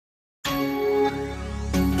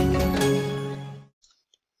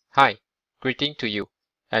Hi, greeting to you.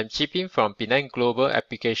 I'm Chipin from Penang Global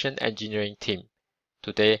Application Engineering team.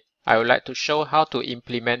 Today, I would like to show how to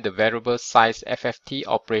implement the variable size FFT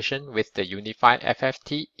operation with the unified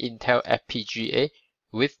FFT Intel FPGA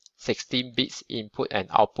with 16 bits input and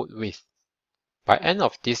output width. By end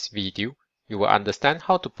of this video, you will understand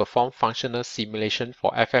how to perform functional simulation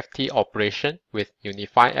for FFT operation with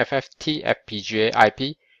unified FFT FPGA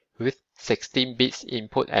IP with 16 bits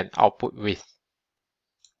input and output width.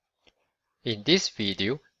 In this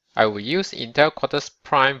video, I will use Intel Quartus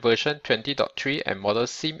Prime version 20.3 and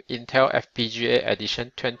Modelsim Intel FPGA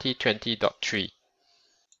edition 2020.3.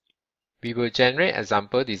 We will generate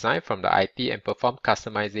example design from the IP and perform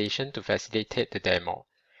customization to facilitate the demo.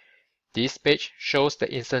 This page shows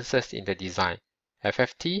the instances in the design: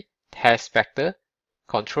 FFT, test vector,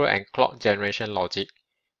 control and clock generation logic.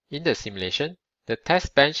 In the simulation, the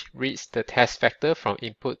test bench reads the test vector from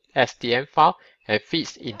input STM file and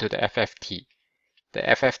feeds into the FFT. The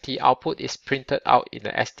FFT output is printed out in the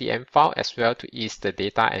STM file as well to ease the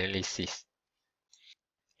data analysis.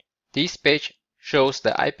 This page shows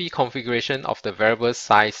the IP configuration of the variable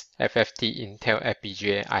size FFT Intel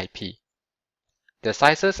FPGA IP. The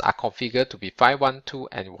sizes are configured to be 512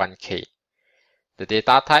 and 1K. The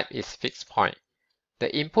data type is fixed point.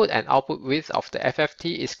 The input and output width of the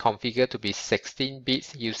FFT is configured to be 16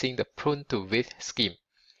 bits using the prune to width scheme.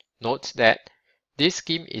 Note that this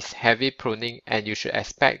scheme is heavy pruning and you should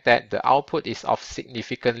expect that the output is of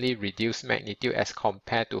significantly reduced magnitude as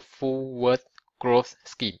compared to full width growth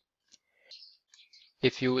scheme.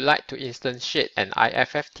 If you would like to instantiate an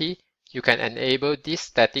IFFT, you can enable this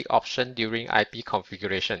static option during IP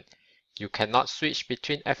configuration. You cannot switch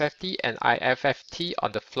between FFT and IFFT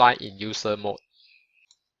on the fly in user mode.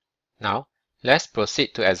 Now, let's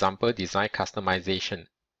proceed to example design customization.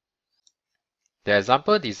 The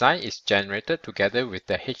example design is generated together with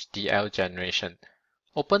the HDL generation.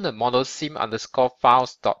 Open the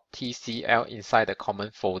modelsim_files.tcl inside the common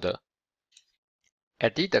folder.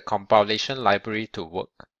 Edit the compilation library to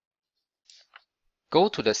work. Go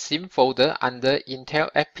to the sim folder under Intel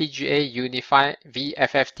FPGA Unify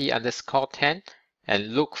VFFT_10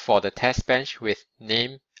 and look for the test bench with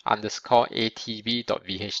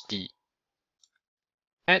name_atb.vhd.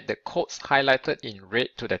 Add the codes highlighted in red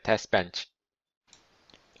to the test bench.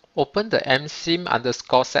 Open the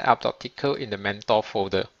msim_setup.tcl in the mentor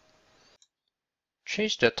folder.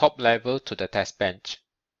 Change the top level to the test bench.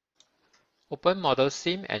 Open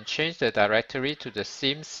Modelsim and change the directory to the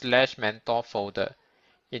sim/mentor folder.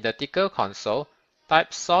 In the tcl console,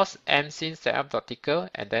 type source msim_setup.tcl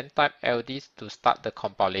and then type ld to start the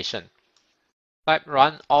compilation. Type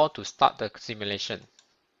run all to start the simulation.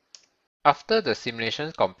 After the simulation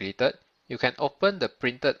is completed, you can open the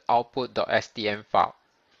printed output.stm file.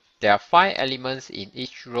 There are 5 elements in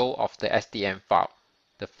each row of the STM file.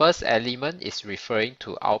 The first element is referring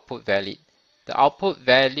to output valid. The output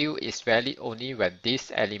value is valid only when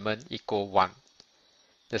this element equals 1.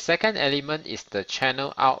 The second element is the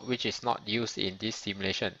channel out, which is not used in this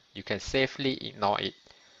simulation. You can safely ignore it.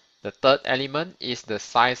 The third element is the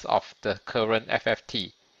size of the current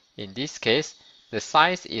FFT. In this case, the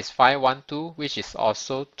size is 512, which is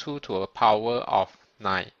also 2 to the power of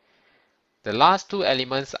 9. The last 2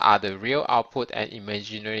 elements are the real output and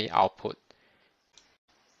imaginary output.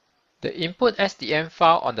 The input STM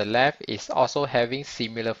file on the left is also having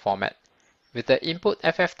similar format. With the input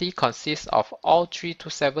FFT consists of all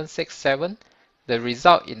 32767, the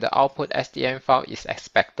result in the output STM file is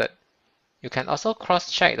expected. You can also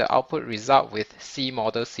cross-check the output result with C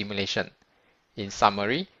model simulation. In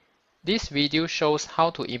summary, this video shows how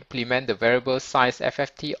to implement the variable size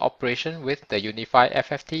FFT operation with the unified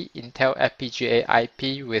FFT Intel FPGA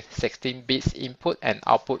IP with 16 bits input and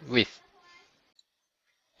output width.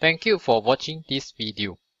 Thank you for watching this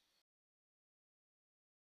video.